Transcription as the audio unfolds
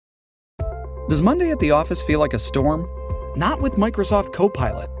Does Monday at the office feel like a storm? Not with Microsoft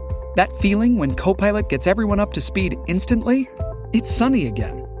Copilot. That feeling when Copilot gets everyone up to speed instantly? It's sunny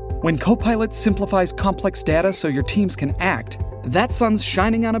again. When Copilot simplifies complex data so your teams can act, that sun's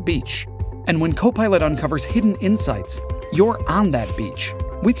shining on a beach. And when Copilot uncovers hidden insights, you're on that beach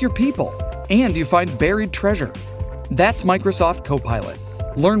with your people, and you find buried treasure. That's Microsoft Copilot.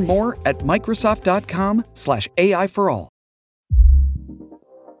 Learn more at Microsoft.com/AI for all.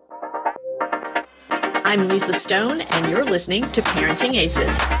 I'm Lisa Stone, and you're listening to Parenting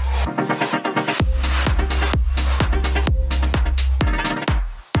Aces.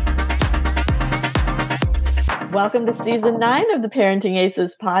 Welcome to Season 9 of the Parenting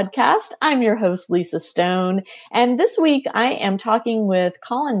Aces podcast. I'm your host, Lisa Stone, and this week I am talking with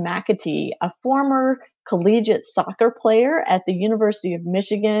Colin McAtee, a former collegiate soccer player at the University of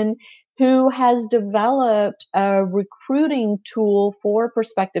Michigan who has developed a recruiting tool for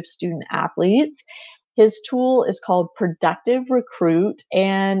prospective student athletes. His tool is called Productive Recruit,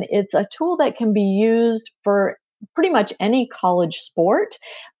 and it's a tool that can be used for pretty much any college sport.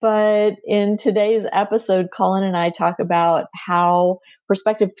 But in today's episode, Colin and I talk about how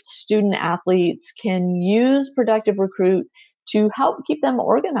prospective student athletes can use Productive Recruit to help keep them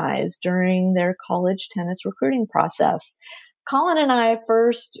organized during their college tennis recruiting process. Colin and I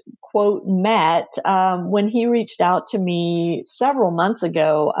first, quote, met when he reached out to me several months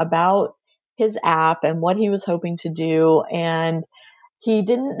ago about his app and what he was hoping to do. And he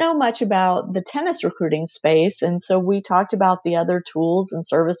didn't know much about the tennis recruiting space. And so we talked about the other tools and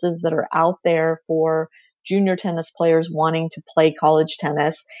services that are out there for junior tennis players wanting to play college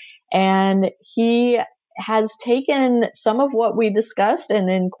tennis. And he has taken some of what we discussed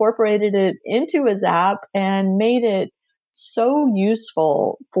and incorporated it into his app and made it so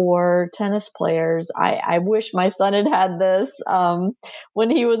useful for tennis players. I wish my son had this when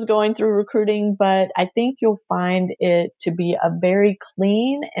he was going through recruiting, but I think you'll find it to be a very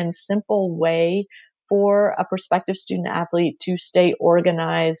clean and simple way for a prospective student athlete to stay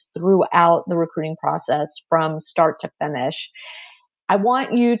organized throughout the recruiting process from start to finish. I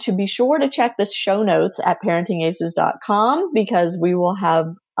want you to be sure to check the show notes at parentingaces.com because we will have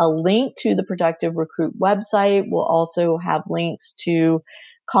a link to the Productive Recruit website. We'll also have links to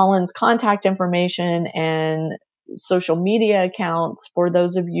Colin's contact information and social media accounts for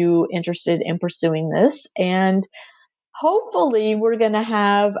those of you interested in pursuing this. And hopefully we're going to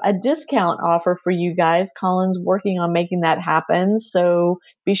have a discount offer for you guys. Colin's working on making that happen. So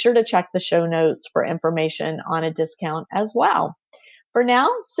be sure to check the show notes for information on a discount as well. For now,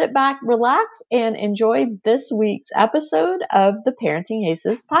 sit back, relax, and enjoy this week's episode of the Parenting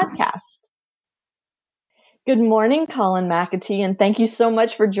Aces podcast. Good morning, Colin McAtee, and thank you so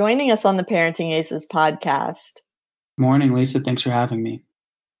much for joining us on the Parenting Aces podcast. Morning, Lisa. Thanks for having me.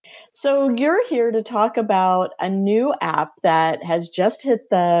 So you're here to talk about a new app that has just hit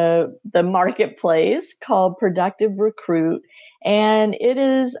the marketplace called Productive Recruit. And it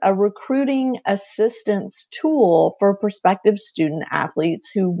is a recruiting assistance tool for prospective student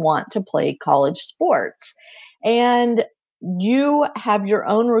athletes who want to play college sports. And you have your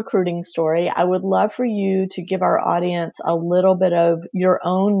own recruiting story. I would love for you to give our audience a little bit of your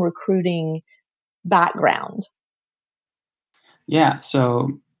own recruiting background. Yeah,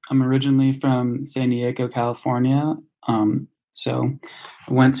 so I'm originally from San Diego, California. So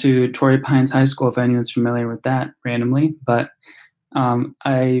I went to Torrey Pines High School, if anyone's familiar with that, randomly. But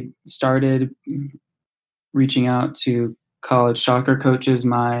I started reaching out to college soccer coaches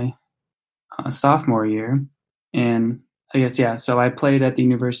my sophomore year. And I guess, so I played at the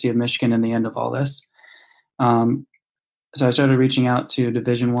University of Michigan in the end of all this. So I started reaching out to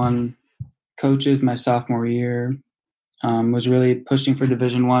Division I coaches my sophomore year. Was really pushing for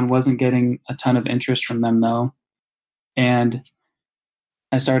Division I, wasn't getting a ton of interest from them though. And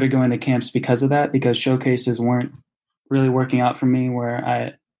I started going to camps because of that, because showcases weren't really working out for me,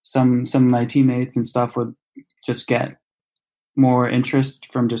 where some of my teammates and stuff would just get more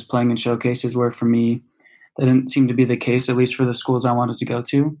interest from just playing in showcases, where for me, that didn't seem to be the case, at least for the schools I wanted to go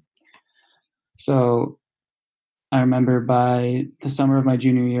to. So I remember by the summer of my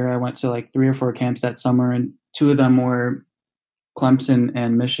junior year, I went to like 3 or 4 camps that summer, and 2 of them were Clemson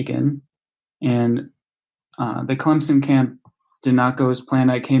and Michigan. And the Clemson camp did not go as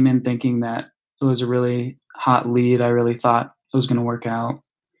planned. I came in thinking that it was a really hot lead. I really thought it was going to work out.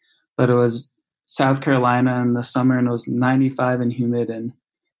 But it was South Carolina in the summer, and it was 95 and humid, and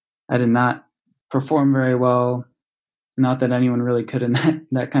I did not perform very well. Not that anyone really could in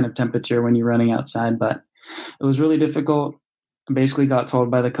that kind of temperature when you're running outside, but it was really difficult. I basically got told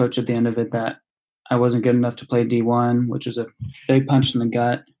by the coach at the end of it that I wasn't good enough to play D1, which was a big punch in the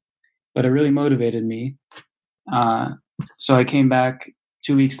gut. but it really motivated me. So I came back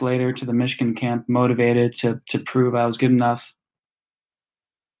 2 weeks later to the Michigan camp, motivated to prove I was good enough.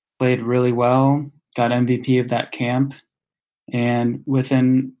 Played really well, got MVP of that camp, and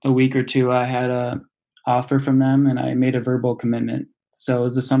within a week or two, I had a offer from them, and I made a verbal commitment. So it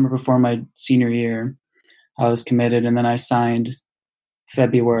was the summer before my senior year. I was committed, and then I signed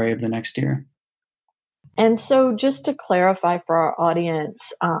February of the next year. And so, just to clarify for our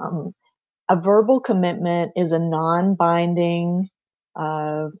audience, a verbal commitment is a non-binding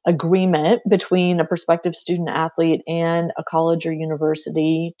agreement between a prospective student athlete and a college or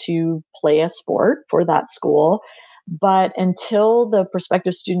university to play a sport for that school. But until the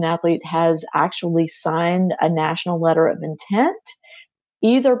prospective student athlete has actually signed a national letter of intent,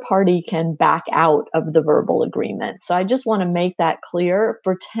 either party can back out of the verbal agreement. So I just want to make that clear.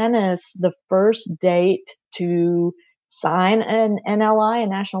 For tennis, the first date to sign an NLI, a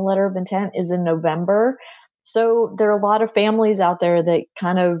national letter of intent, is in November. So there are a lot of families out there that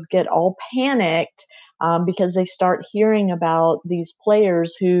kind of get all panicked because they start hearing about these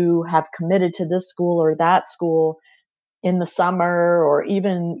players who have committed to this school or that school in the summer or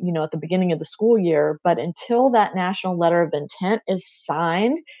even, at the beginning of the school year. But until that national letter of intent is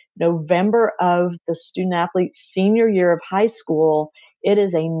signed, November of the student athlete's senior year of high school, it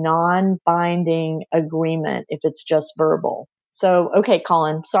is a non-binding agreement if it's just verbal. So, okay,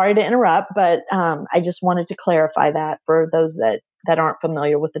 Colin, sorry to interrupt, but I just wanted to clarify that for those that aren't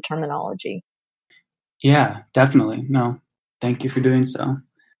familiar with the terminology. Yeah, definitely. No, thank you for doing so.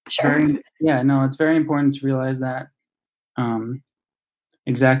 Sure. It's very important to realize that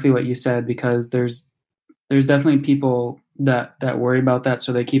exactly what you said, because there's definitely people that worry about that,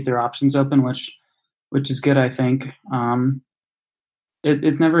 so they keep their options open, which is good, I think.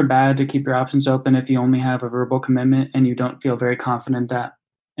 It's never bad to keep your options open if you only have a verbal commitment and you don't feel very confident that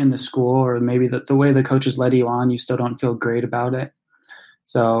in the school, or maybe the way the coaches led you on, you still don't feel great about it.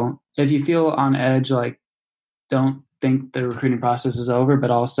 So if you feel on edge, like, don't think the recruiting process is over, but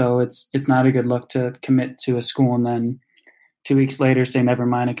also it's not a good look to commit to a school and then 2 weeks later say never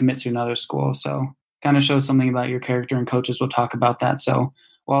mind and commit to another school. So kind of shows something about your character, and coaches will talk about that. So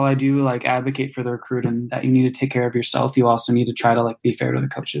while I do advocate for the recruit and that you need to take care of yourself, you also need to try to be fair to the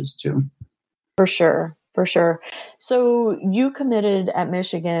coaches too. For sure. So you committed at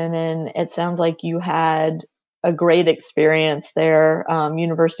Michigan, and it sounds like you had a great experience there.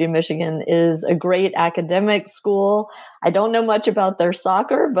 University of Michigan is a great academic school. I don't know much about their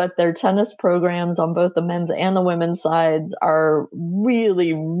soccer, but their tennis programs on both the men's and the women's sides are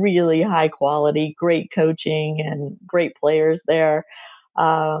really, really high quality, great coaching and great players there.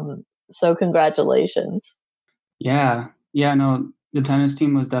 So congratulations. Yeah. No, the tennis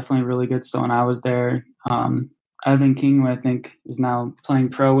team was definitely really good still when I was there. Evan King, who I think is now playing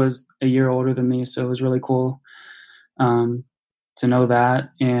pro, was a year older than me, so it was really cool to know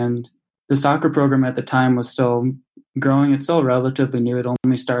that. And the soccer program at the time was still growing. It's still relatively new. It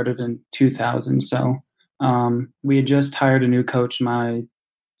only started in 2000. So we had just hired a new coach my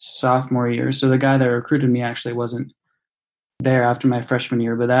sophomore year. So the guy that recruited me actually wasn't there after my freshman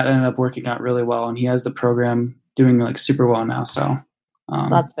year, but that ended up working out really well. And he has the program doing super well now. So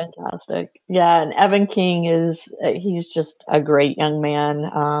that's fantastic. Yeah. And Evan King he's just a great young man.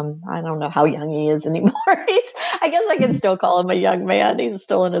 I don't know how young he is anymore. I guess I can still call him a young man. He's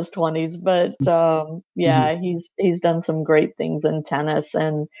still in his 20s, but he's done some great things in tennis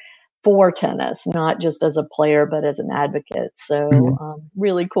and for tennis, not just as a player, but as an advocate. So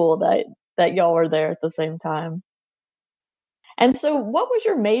really cool that y'all were there at the same time. And so what was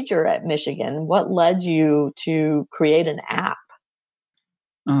your major at Michigan? What led you to create an app?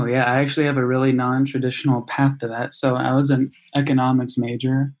 Oh, yeah. I actually have a really non-traditional path to that. So I was an economics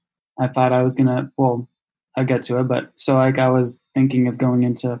major. I thought I was going to, I'll get to it. But so I was thinking of going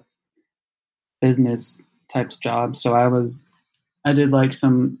into business types jobs. So I did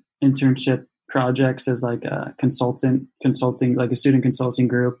some internship projects as a consulting, like a student consulting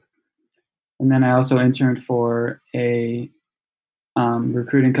group. And then I also interned for a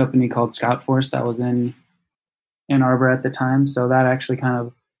recruiting company called Scoutforce that was in Ann Arbor at the time. So that actually kind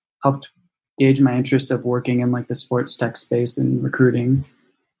of helped gauge my interest of working in the sports tech space and recruiting.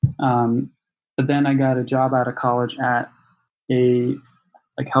 But then I got a job out of college at a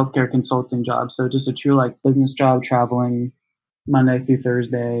healthcare consulting job. So just a true business job, traveling Monday through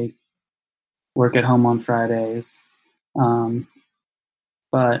Thursday, work at home on Fridays.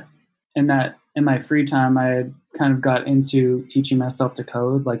 But in my free time, I had kind of got into teaching myself to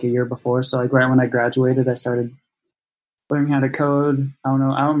code a year before. So right when I graduated, I started learning how to code. I don't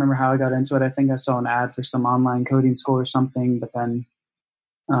remember how I got into it. I think I saw an ad for some online coding school or something, but then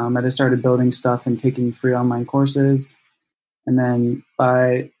I just started building stuff and taking free online courses. And then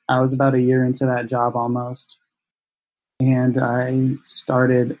I was about a year into that job almost. And I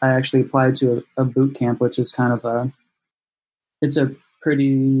actually applied to a boot camp, which is kind of it's a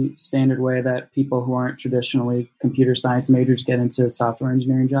pretty standard way that people who aren't traditionally computer science majors get into software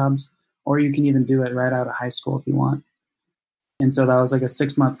engineering jobs, or you can even do it right out of high school if you want. And so that was like a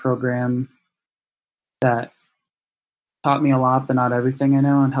 6-month program that taught me a lot, but not everything I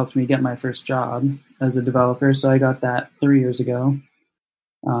know, and helped me get my first job as a developer. So I got that 3 years ago.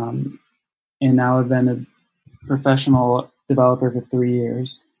 And now I've been a professional developer for 3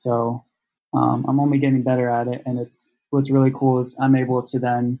 years. So I'm only getting better at it. And what's really cool is I'm able to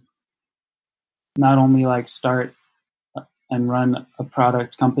then not only like start and run a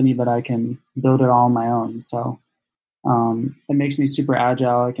product company, but I can build it all on my own. So it makes me super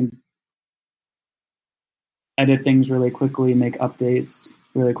agile. I can edit things really quickly, make updates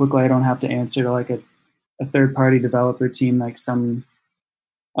really quickly. I don't have to answer to like a third-party developer team like some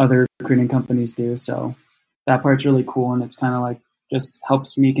other recruiting companies do. So that part's really cool, and it's kind of like just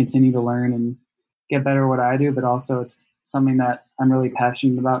helps me continue to learn and get better at what I do, but also it's something that I'm really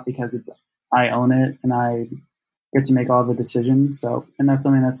passionate about because I own it and I get to make all the decisions. So, and that's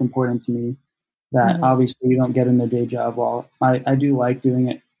something that's important to me that obviously you don't get in the day job. While I do like doing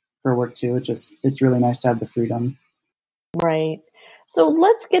it for work too. It's really nice to have the freedom. Right. So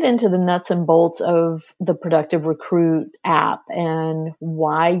let's get into the nuts and bolts of the Productive Recruit app and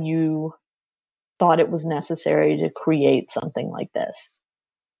why you thought it was necessary to create something like this.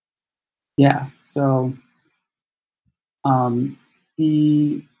 Yeah. So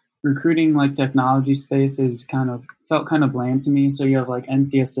the recruiting like technology space is felt kind of bland to me. So you have like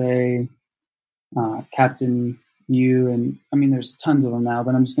NCSA, Captain U, and I mean there's tons of them now,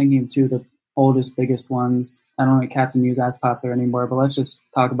 but I'm just thinking of two of the oldest, biggest ones. I don't think Captain U is as popular anymore, but let's just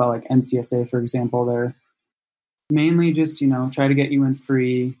talk about like NCSA, for example. They're mainly just, try to get you in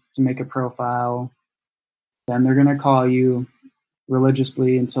free to make a profile. Then they're going to call you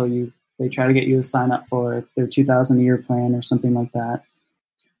religiously until they try to get you to sign up for their 2,000 a year plan or something like that.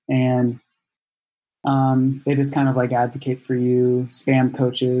 And they just kind of like advocate for you, spam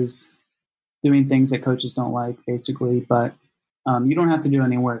coaches, doing things that coaches don't like, basically. But you don't have to do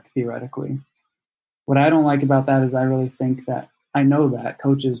any work, theoretically. What I don't like about that is I really think that I know that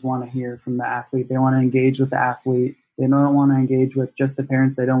coaches want to hear from the athlete. They want to engage with the athlete. They don't want to engage with just the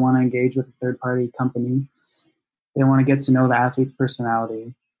parents. They don't want to engage with a third-party company. They want to get to know the athlete's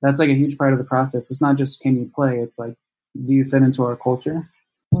personality. That's like a huge part of the process. It's not just can you play. It's like, do you fit into our culture?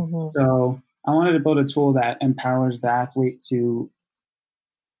 Mm-hmm. So I wanted to build a tool that empowers the athlete to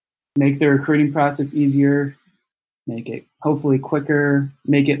make the recruiting process easier, make it hopefully quicker,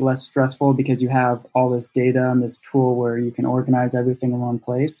 make it less stressful because you have all this data and this tool where you can organize everything in one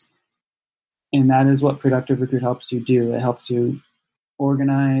place. And that is what Productive Recruit helps you do. It helps you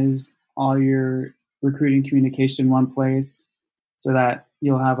organize all your recruiting communication in one place so that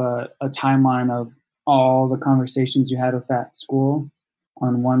you'll have a timeline of all the conversations you had with that school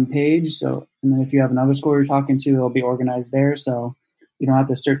on one page. So, and then if you have another school you're talking to, it'll be organized there. So you don't have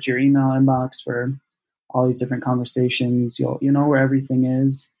to search your email inbox for all these different conversations. You know where everything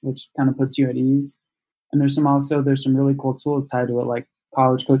is, which kind of puts you at ease. And there's some really cool tools tied to it, like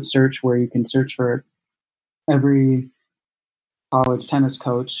College Coach Search, where you can search for every college tennis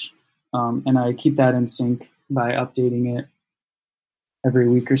coach. And I keep that in sync by updating it every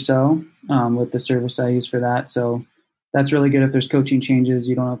week or so with the service I use for that. So that's really good. If there's coaching changes,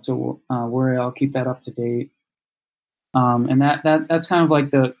 you don't have to worry. I'll keep that up to date. And that's kind of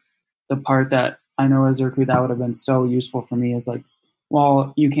like the part that I know as a recruit that would have been so useful for me is like,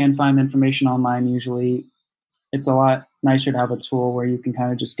 while you can find information online usually, it's a lot nicer to have a tool where you can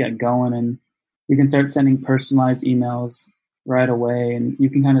kind of just get going and you can start sending personalized emails right away, and you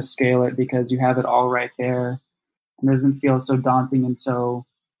can kind of scale it because you have it all right there. And it doesn't feel so daunting and so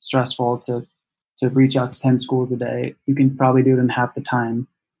stressful to reach out to 10 schools a day. You can probably do it in half the time.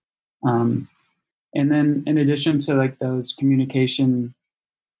 And then in addition to like those communication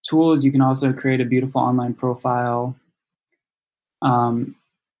tools, you can also create a beautiful online profile and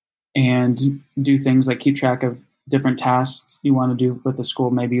do things like keep track of different tasks you want to do with the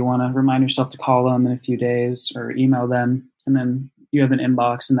school. Maybe you want to remind yourself to call them in a few days or email them. And then you have an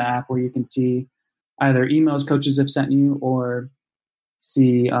inbox in the app where you can see either emails coaches have sent you or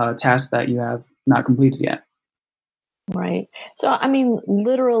see tasks that you have not completed yet. Right. So, I mean,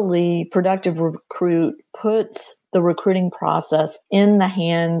 literally, Productive Recruit puts the recruiting process in the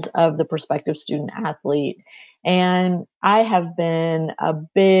hands of the prospective student athlete. And I have been a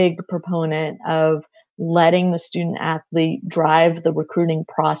big proponent of letting the student athlete drive the recruiting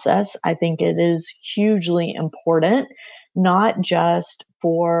process. I think it is hugely important, not just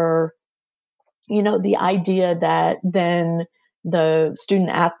for, the idea that then the student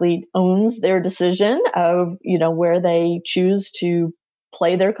athlete owns their decision of, where they choose to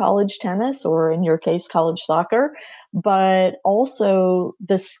play their college tennis, or in your case, college soccer, but also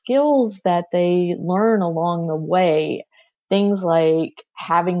the skills that they learn along the way. Things like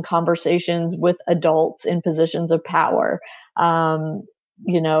having conversations with adults in positions of power, time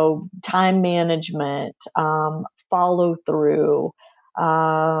management, follow through,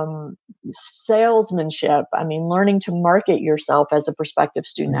 salesmanship. I mean, learning to market yourself as a prospective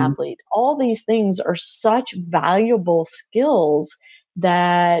student athlete. All these things are such valuable skills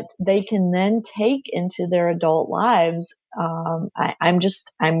that they can then take into their adult lives. I'm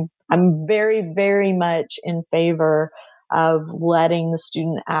very, very much in favor of letting the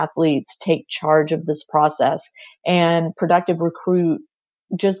student athletes take charge of this process. And Productive Recruit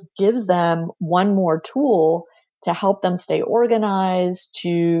just gives them one more tool to help them stay organized,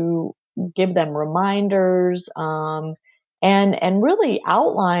 to give them reminders, and really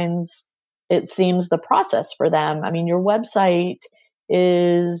outlines, it seems, the process for them. I mean, your website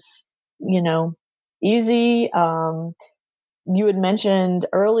is, easy. You had mentioned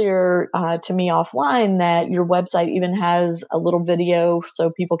earlier to me offline that your website even has a little video so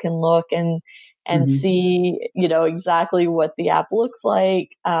people can look and see, exactly what the app looks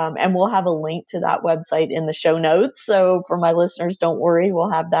like. And we'll have a link to that website in the show notes. So for my listeners, don't worry,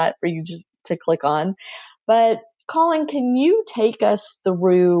 we'll have that for you just to click on. But Colin, can you take us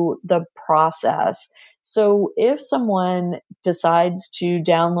through the process? So if someone decides to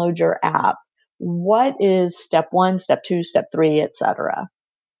download your app, what is step 1, step 2, step 3, et cetera?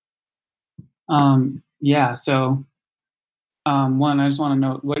 Yeah. So, one, I just want to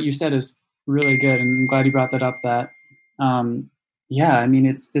note what you said is really good, and I'm glad you brought that up. That, yeah, I mean,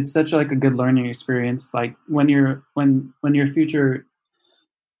 it's such like a good learning experience. Like when your future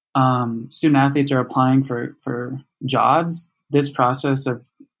student athletes are applying for jobs, this process of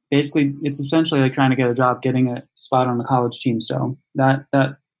basically, it's essentially like trying to get a job, getting a spot on the college team. So that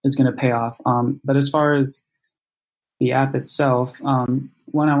is going to pay off. But as far as the app itself,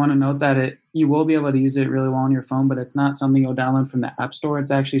 one, I want to note that you will be able to use it really well on your phone, but it's not something you'll download from the App Store. It's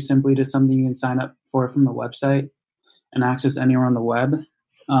actually simply just something you can sign up for from the website and access anywhere on the web.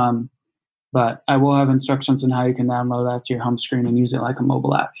 But I will have instructions on how you can download that to your home screen and use it like a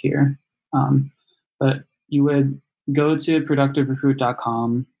mobile app here. But you would go to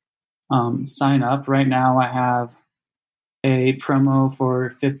productiverecruit.com, sign up. Right now I have a promo for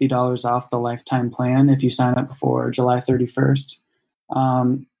 $50 off the lifetime plan if you sign up before July 31st.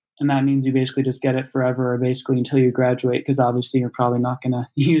 And that means you basically just get it forever, or basically until you graduate, because obviously you're probably not going to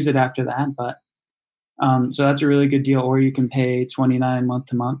use it after that. But so that's a really good deal. Or you can pay $29 month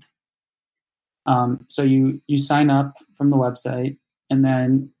to month. So you sign up from the website, and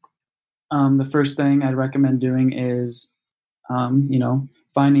then the first thing I'd recommend doing is,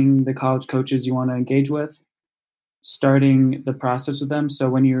 finding the college coaches you want to engage with, starting the process with them. So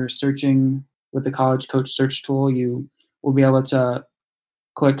when you're searching with the college coach search tool, you will be able to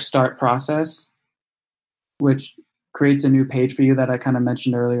click Start Process, which creates a new page for you that I kind of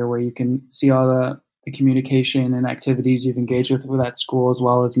mentioned earlier, where you can see all the communication and activities you've engaged with that school, as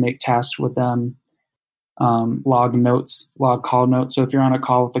well as make tasks with them, log call notes. So if you're on a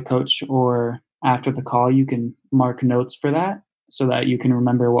call with the coach or after the call, you can mark notes for that so that you can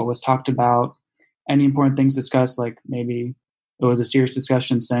remember what was talked about, any important things discussed, like maybe it was a serious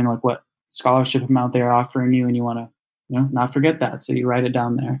discussion saying like what scholarship amount they're offering you, and you want to, not forget that. So you write it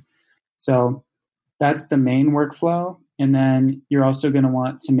down there. So that's the main workflow. And then you're also going to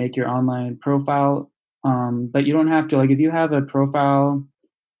want to make your online profile. But you don't have to, like, if you have a profile,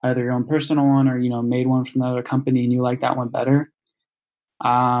 either your own personal one or, made one from another company and you like that one better,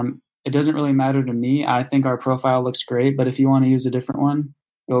 it doesn't really matter to me. I think our profile looks great, but if you want to use a different one,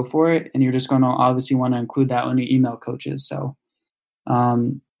 go for it. And you're just going to obviously want to include that when you email coaches. So,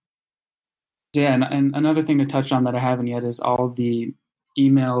 yeah. And another thing to touch on that I haven't yet is all the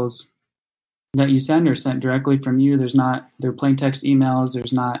emails that you send are sent directly from you. They're plain text emails.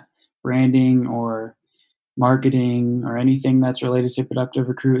 There's not branding or marketing or anything that's related to Productive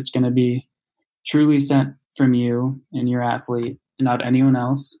Recruit. It's going to be truly sent from you and your athlete and not anyone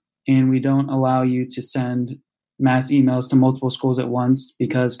else. And we don't allow you to send mass emails to multiple schools at once,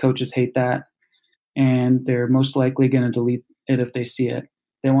 because coaches hate that. And they're most likely going to delete it if they see it.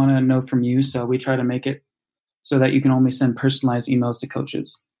 They want to know from you. So we try to make it so that you can only send personalized emails to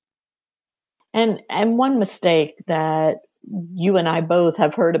coaches. And one mistake that you and I both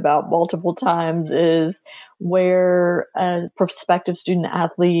have heard about multiple times is where a prospective student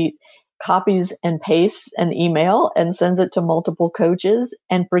athlete copies and pastes an email and sends it to multiple coaches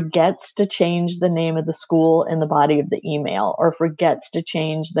and forgets to change the name of the school in the body of the email, or forgets to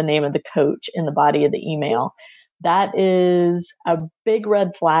change the name of the coach in the body of the email. That is a big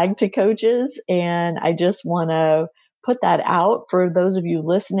red flag to coaches. And I just want to put that out for those of you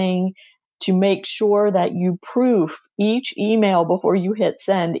listening to make sure that you proof each email before you hit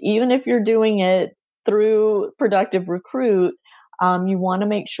send. Even if you're doing it through Productive Recruit, you want to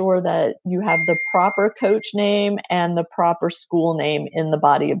make sure that you have the proper coach name and the proper school name in the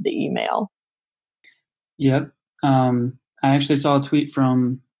body of the email. Yep. I actually saw a tweet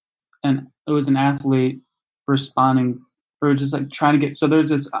from, and it was an athlete responding, or just like trying to get, so there's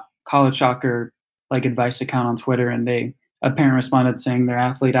this College Shocker like advice account on Twitter, and a parent responded saying their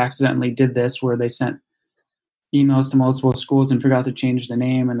athlete accidentally did this, where they sent emails to multiple schools and forgot to change the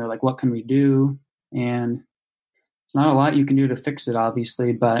name, and they're like, what can we do? And it's not a lot you can do to fix it,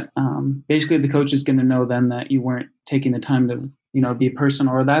 obviously, but basically the coach is going to know then that you weren't taking the time to, be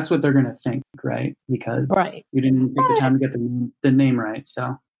personal, or that's what they're going to think, right? Because you didn't take the time to get the name right.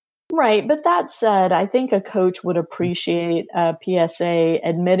 So. Right. But that said, I think a coach would appreciate a PSA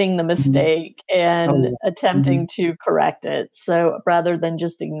admitting the mistake and attempting to correct it. So rather than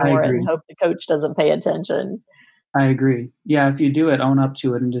just ignore it and hope the coach doesn't pay attention. I agree. Yeah. If you do it, own up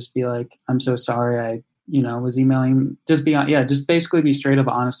to it and just be like, I'm so sorry. I was emailing, just basically be straight up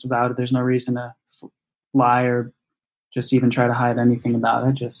honest about it. There's no reason to lie or just even try to hide anything about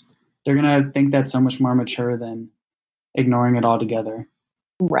it. Just, they're going to think that's so much more mature than ignoring it altogether.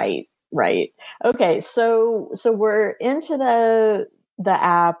 Right. Okay. So we're into the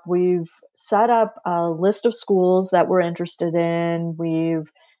app. We've set up a list of schools that we're interested in.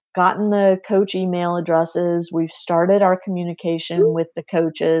 We've gotten the coach email addresses. We've started our communication with the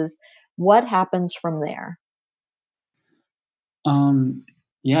coaches. What happens from there?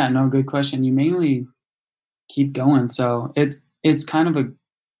 Yeah, no, good question. You mainly keep going. So it's kind of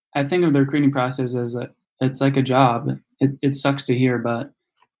I think of the recruiting process as it's like a job. It sucks to hear, but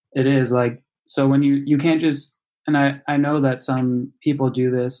it is like, so when you can't just, and I know that some people do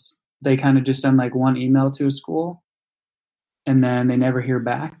this, they kind of just send like one email to a school and then they never hear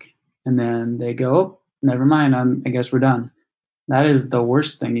back. And then they go, oh, never mind. I guess we're done. That is the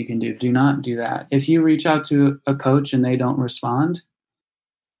worst thing you can do. Do not do that. If you reach out to a coach and they don't respond,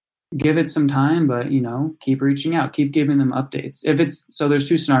 give it some time, but keep reaching out, keep giving them updates. So there's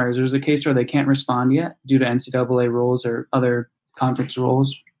two scenarios. There's a case where they can't respond yet due to NCAA rules or other conference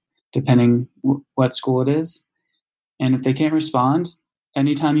rules, depending what school it is. And if they can't respond,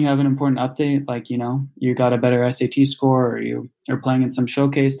 anytime you have an important update, like, you got a better SAT score or you are playing in some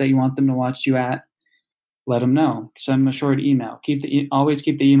showcase that you want them to watch you at, let them know. Send them a short email. Always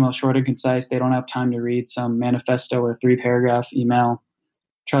keep the email short and concise. They don't have time to read some manifesto or 3-paragraph email.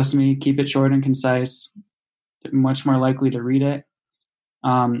 Trust me, keep it short and concise. They're much more likely to read it.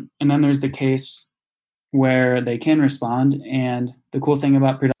 And then there's the case where they can respond. And the cool thing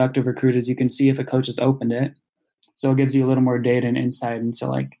about Productive Recruit is you can see if a coach has opened it. So it gives you a little more data and insight into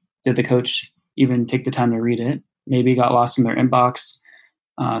like, did the coach even take the time to read it? Maybe it got lost in their inbox.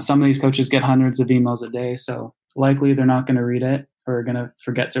 Some of these coaches get hundreds of emails a day, so likely they're not going to read it or going to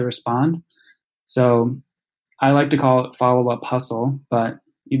forget to respond. So I like to call it follow-up hustle, but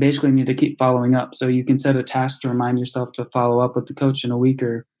you basically need to keep following up. So you can set a task to remind yourself to follow up with the coach in a week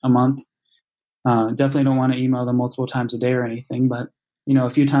or a month. Definitely don't want to email them multiple times a day or anything, but a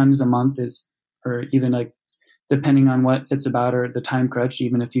few times a month is, or even like depending on what it's about or the time crunch,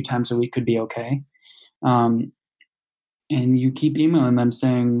 even a few times a week could be okay. And you keep emailing them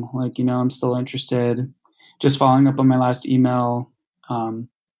saying like, I'm still interested. Just following up on my last email. I'm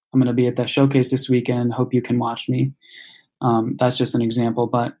going to be at that showcase this weekend. Hope you can watch me. That's just an example.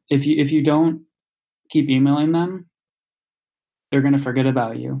 But if you don't keep emailing them, they're going to forget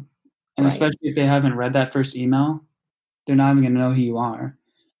about you. And especially if they haven't read that first email, they're not even going to know who you are.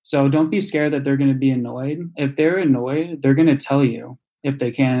 So don't be scared that they're going to be annoyed. If they're annoyed, they're going to tell you if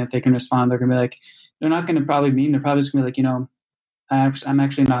they can respond. They're going to be like, they're not going to probably mean, they're probably just going to be like, I'm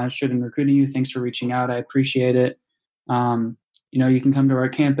actually not interested in recruiting you. Thanks for reaching out. I appreciate it. You can come to our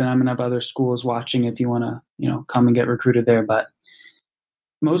camp and I'm going to have other schools watching if you want to, come and get recruited there. But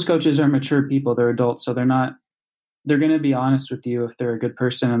most coaches are mature people. They're adults. So they're going to be honest with you if they're a good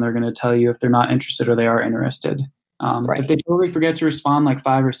person, and they're going to tell you if they're not interested or they are interested. If they totally forget to respond like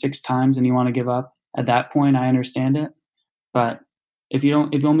 5 or 6 times and you want to give up at that point, I understand it. But if you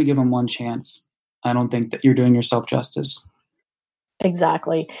only give them one chance, I don't think that you're doing yourself justice.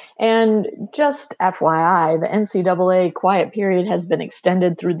 Exactly. And just FYI, the NCAA quiet period has been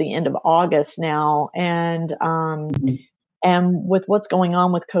extended through the end of August now. And with what's going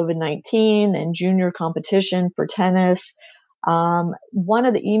on with COVID-19 and junior competition for tennis, one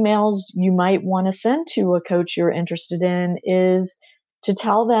of the emails you might want to send to a coach you're interested in is to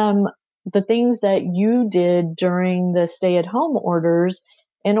tell them the things that you did during the stay-at-home orders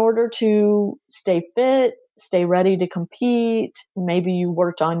in order to stay fit, stay ready to compete. Maybe you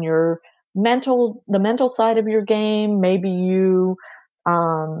worked on the mental side of your game. Maybe you,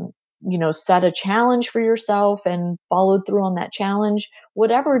 set a challenge for yourself and followed through on that challenge,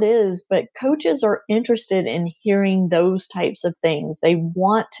 whatever it is. But coaches are interested in hearing those types of things. They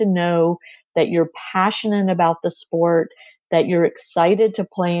want to know that you're passionate about the sport, that you're excited to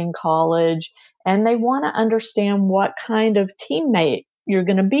play in college, and they want to understand what kind of teammate you're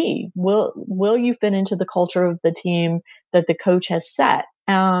going to be. Will you fit into the culture of the team that the coach has set?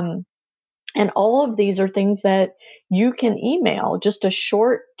 And all of these are things that you can email, just a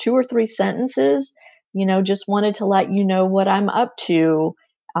short 2 or 3 sentences. Just wanted to let you know what I'm up to.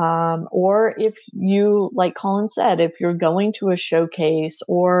 Or if you, like Colin said, if you're going to a showcase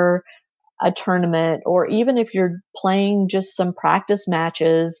or a tournament, or even if you're playing just some practice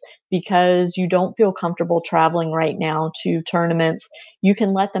matches because you don't feel comfortable traveling right now to tournaments, you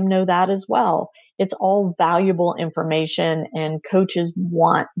can let them know that as well. It's all valuable information, and coaches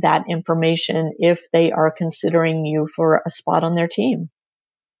want that information if they are considering you for a spot on their team.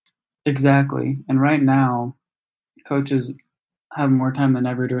 Exactly. And right now, coaches have more time than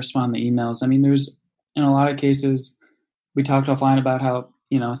ever to respond to emails. I mean, there's, in a lot of cases, we talked offline about how,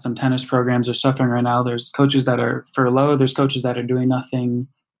 some tennis programs are suffering right now. There's coaches that are furloughed. There's coaches that are doing nothing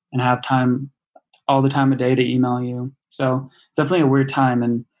and have time, all the time of day, to email you. So it's definitely a weird time.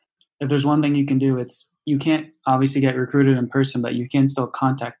 And if there's one thing you can do, it's, you can't obviously get recruited in person, but you can still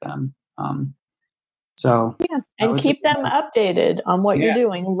contact them. And keep them updated on what you're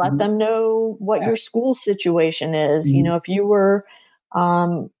doing. Let them know what your school situation is. If you were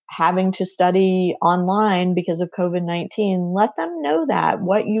having to study online because of COVID-19, let them know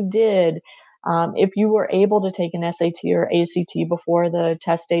what you did. If you were able to take an SAT or ACT before the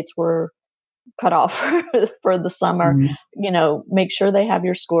test dates were cut off for the summer, make sure they have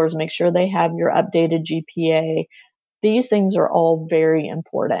your scores, make sure they have your updated GPA. These things are all very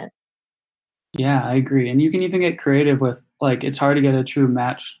important. Yeah, I agree. And you can even get creative with, it's hard to get a true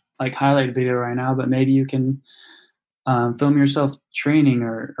match, highlight video right now, but maybe you can film yourself training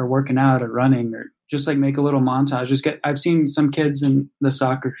or working out or running, or just make a little montage. I've seen some kids in the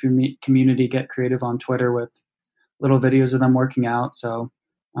soccer community get creative on Twitter with little videos of them working out. So,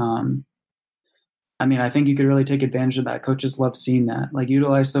 I think you could really take advantage of that. Coaches love seeing that.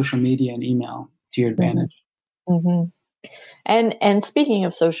 Utilize social media and email to your advantage. Mm-hmm. And speaking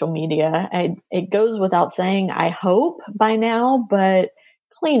of social media, it goes without saying, I hope by now, but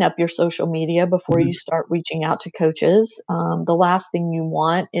clean up your social media before you start reaching out to coaches. The last thing you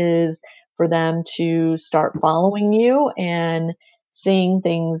want is for them to start following you and seeing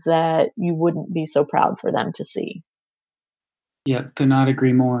things that you wouldn't be so proud for them to see. Yeah, could not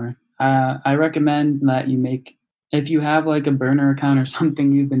agree more. I recommend that if you have a burner account or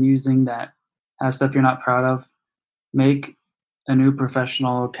something you've been using that has stuff you're not proud of, make a new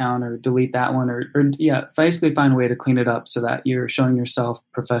professional account or delete that one, or basically find a way to clean it up so that you're showing yourself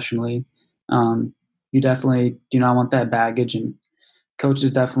professionally. You definitely do not want that baggage, and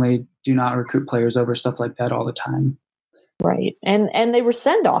coaches definitely do not recruit players over stuff like that all the time. Right. And they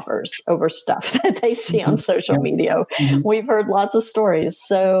rescind offers over stuff that they see on social media. We've heard lots of stories.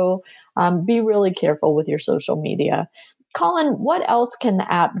 So be really careful with your social media. Colin, what else can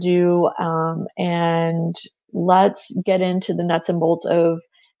the app do? And let's get into the nuts and bolts of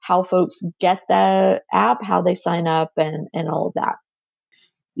how folks get the app, how they sign up, and all of that.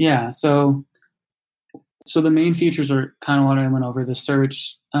 Yeah. So the main features are kind of what I went over: the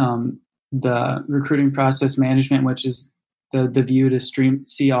search, the recruiting process management, which is the view to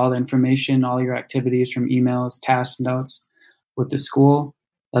see all the information, all your activities from emails, tasks, notes with the school.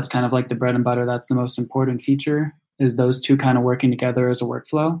 That's kind of the bread and butter. That's the most important feature, is those two kind of working together as a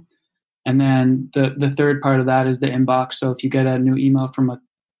workflow. And then the third part of that is the inbox. So if you get a new email from a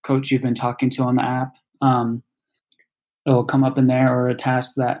coach you've been talking to on the app, it'll come up in there, or a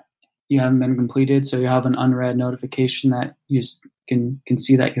task that you haven't been completed. So you have an unread notification that you can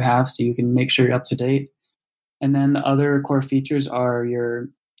see that you have, so you can make sure you're up to date. And then the other core features are your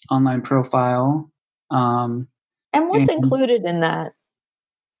online profile. And what's included in that?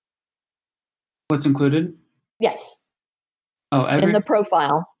 What's included? Yes. Oh, in the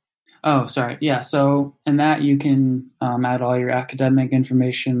profile. Oh, sorry. Yeah. So in that you can add all your academic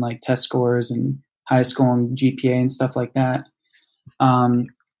information like test scores and high school and GPA and stuff like that. Um,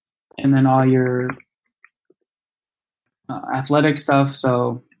 and then all your athletic stuff.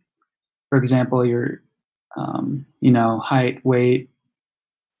 So, for example, your height, weight.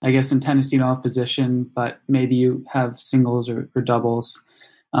 I guess in tennis you don't have position, but maybe you have singles or doubles.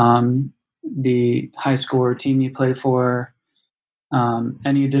 The high score team you play for.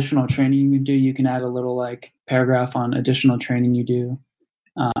 Any additional training you can do, you can add a little like paragraph on additional training you do.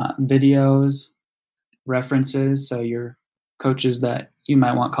 Videos, references, so your coaches that you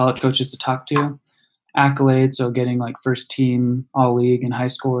might want college coaches to talk to, accolades, so getting like first team, all league, and high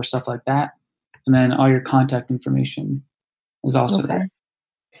school or stuff like that, and then all your contact information is also there.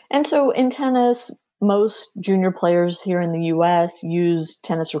 And so in tennis, most junior players here in the US use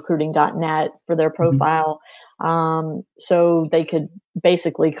tennisrecruiting.net for their profile. So they could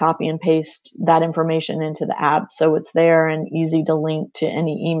basically copy and paste that information into the app. So it's there and easy to link to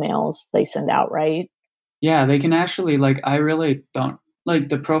any emails they send out, right? Yeah, they can actually like. I really don't like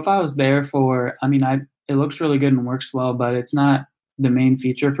the profile is there for. I mean, it looks really good and works well, but it's not the main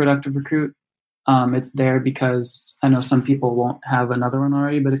feature of Productive Recruit. It's there because I know some people won't have another one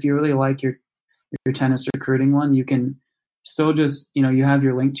already, but if you really like your tennis recruiting one, you can still just, you have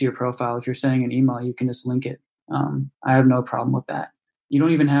your link to your profile. If you're sending an email, you can just link it. I have no problem with that. You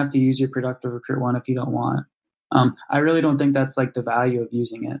don't even have to use your Productive Recruit one if you don't want. I really don't think that's like the value of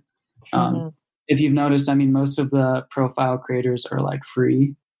using it. If you've noticed, I mean, most of the profile creators are like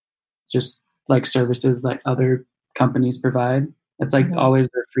free, just like services that other companies provide. It's like always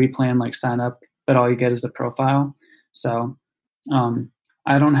their free plan, like sign up, but all you get is the profile. So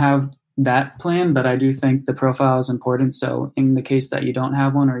I don't have that plan, but I do think the profile is important. So in the case that you don't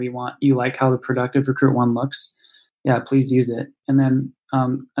have one or you like how the Productive Recruit one looks, yeah, please use it. And then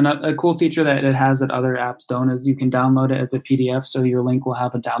a cool feature that it has that other apps don't is you can download it as a PDF. So your link will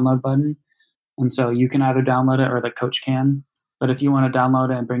have a download button. And so you can either download it or the coach can. But if you want to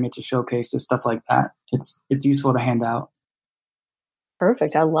download it and bring it to showcases, stuff like that, it's useful to hand out.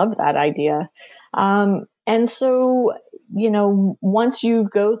 Perfect. I love that idea. And so, once you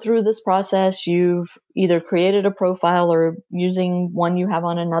go through this process, you've either created a profile or using one you have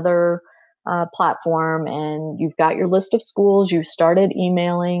on another platform, and you've got your list of schools, you've started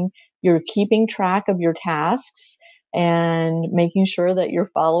emailing, you're keeping track of your tasks and making sure that you're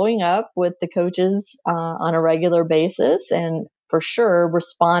following up with the coaches on a regular basis, and for sure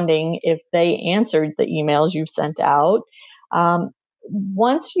responding if they answered the emails you've sent out.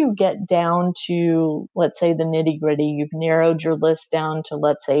 Once you get down to, let's say, the nitty gritty, you've narrowed your list down to,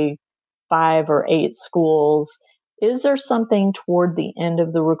 let's say, 5 or 8 schools. Is there something toward the end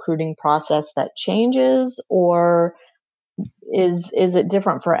of the recruiting process that changes, or is it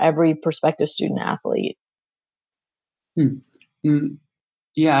different for every prospective student athlete?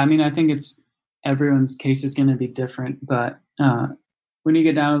 Yeah, I mean, I think everyone's case is going to be different, but when you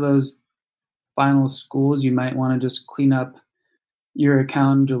get down to those final schools, you might want to just clean up your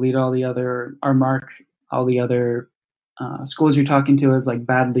account, delete all the other, or mark all the other schools you're talking to as like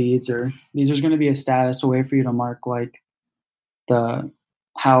bad leads, or there's going to be a status, a way for you to mark like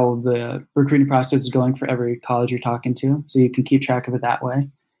how the recruiting process is going for every college you're talking to, so you can keep track of it that way.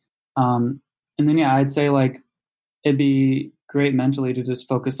 And then yeah, I'd say like it'd be great mentally to just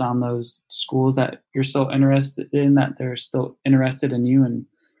focus on those schools that you're still interested in, that they're still interested in you. And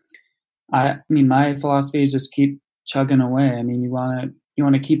I mean, my philosophy is just keep chugging away. I mean, you want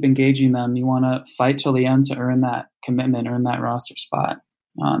to keep engaging them. You want to fight till the end to earn that commitment, earn that roster spot.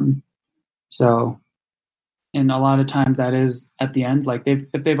 And a lot of times that is at the end, like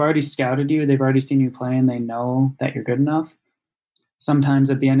if they've already scouted you, they've already seen you play and they know that you're good enough. Sometimes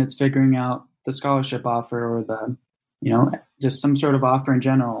at the end, it's figuring out the scholarship offer or the, just some sort of offer in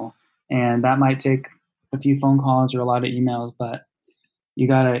general. And that might take a few phone calls or a lot of emails, but you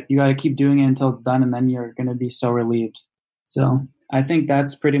gotta keep doing it until it's done, and then you're going to be so relieved. So I think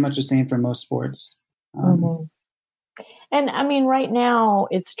that's pretty much the same for most sports. And I mean, right now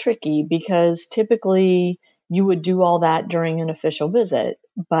it's tricky because typically you would do all that during an official visit,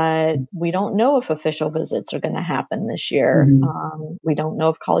 but we don't know if official visits are going to happen this year. We don't know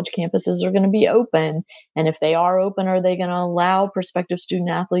if college campuses are going to be open. And if they are open, are they going to allow prospective student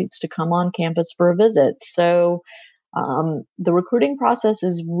athletes to come on campus for a visit? So the recruiting process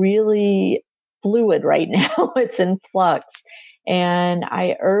is really fluid right now. It's in flux. And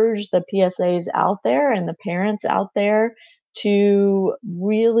I urge the PSAs out there and the parents out there to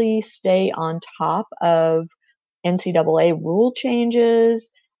really stay on top of NCAA rule changes,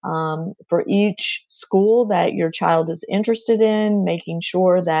 for each school that your child is interested in, making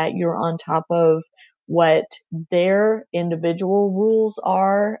sure that you're on top of what their individual rules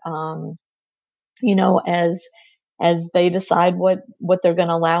are, as they decide what they're going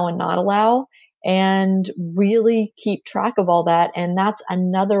to allow and not allow, and really keep track of all that. And that's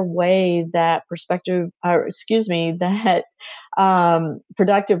another way that Productive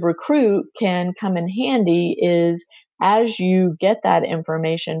Recruit can come in handy, is as you get that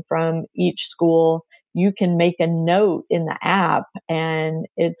information from each school, you can make a note in the app, and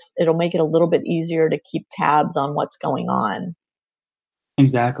it'll make it a little bit easier to keep tabs on what's going on.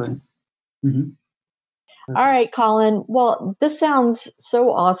 Exactly. Mm-hmm. All right, Colin. Well, this sounds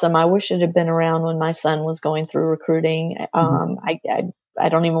so awesome. I wish it had been around when my son was going through recruiting. I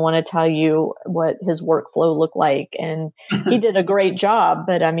don't even want to tell you what his workflow looked like, and he did a great job.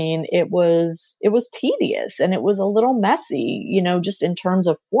 But I mean, it was tedious, and it was a little messy, just in terms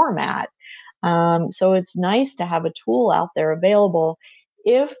of format. So it's nice to have a tool out there available.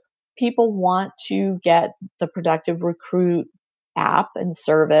 If people want to get the Productive Recruit app and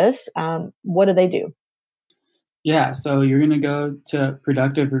service, what do they do? Yeah, so you're going to go to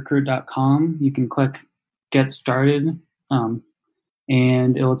productiverecruit.com. You can click Get Started, and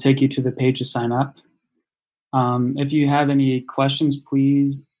it will take you to the page to sign up. If you have any questions,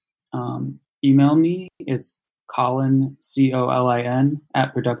 please email me. It's Colin, COLIN,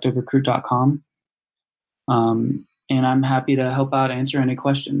 @productiverecruit.com. And I'm happy to help out, answer any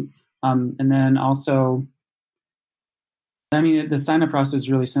questions. And then also, the sign-up process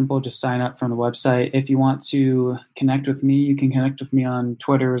is really simple. Just sign up from the website. If you want to connect with me, you can connect with me on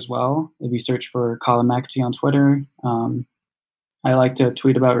Twitter as well. If you search for Colin McAtee on Twitter. I like to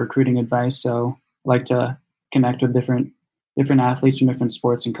tweet about recruiting advice, so I like to connect with different athletes from different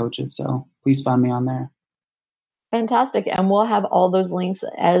sports and coaches. So please find me on there. Fantastic. And we'll have all those links,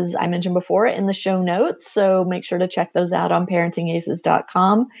 as I mentioned before, in the show notes. So make sure to check those out on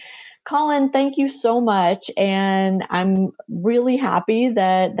parentingaces.com. Colin, thank you so much. And I'm really happy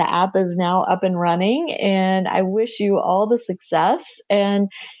that the app is now up and running, and I wish you all the success. And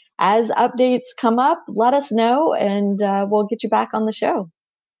as updates come up, let us know, and we'll get you back on the show.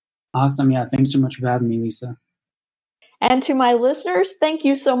 Awesome. Yeah. Thanks so much for having me, Lisa. And to my listeners, thank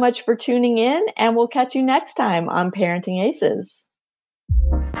you so much for tuning in, and we'll catch you next time on Parenting Aces.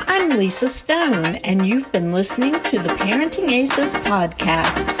 I'm Lisa Stone, and you've been listening to the Parenting Aces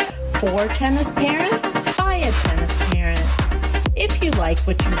podcast. For tennis parents, by a tennis parent. If you like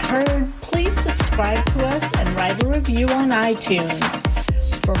what you've heard, please subscribe to us and write a review on iTunes.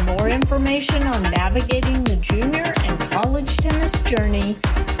 For more information on navigating the junior and college tennis journey,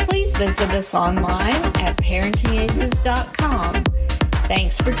 please visit us online at parentingaces.com.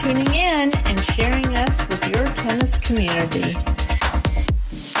 Thanks for tuning in and sharing us with your tennis community.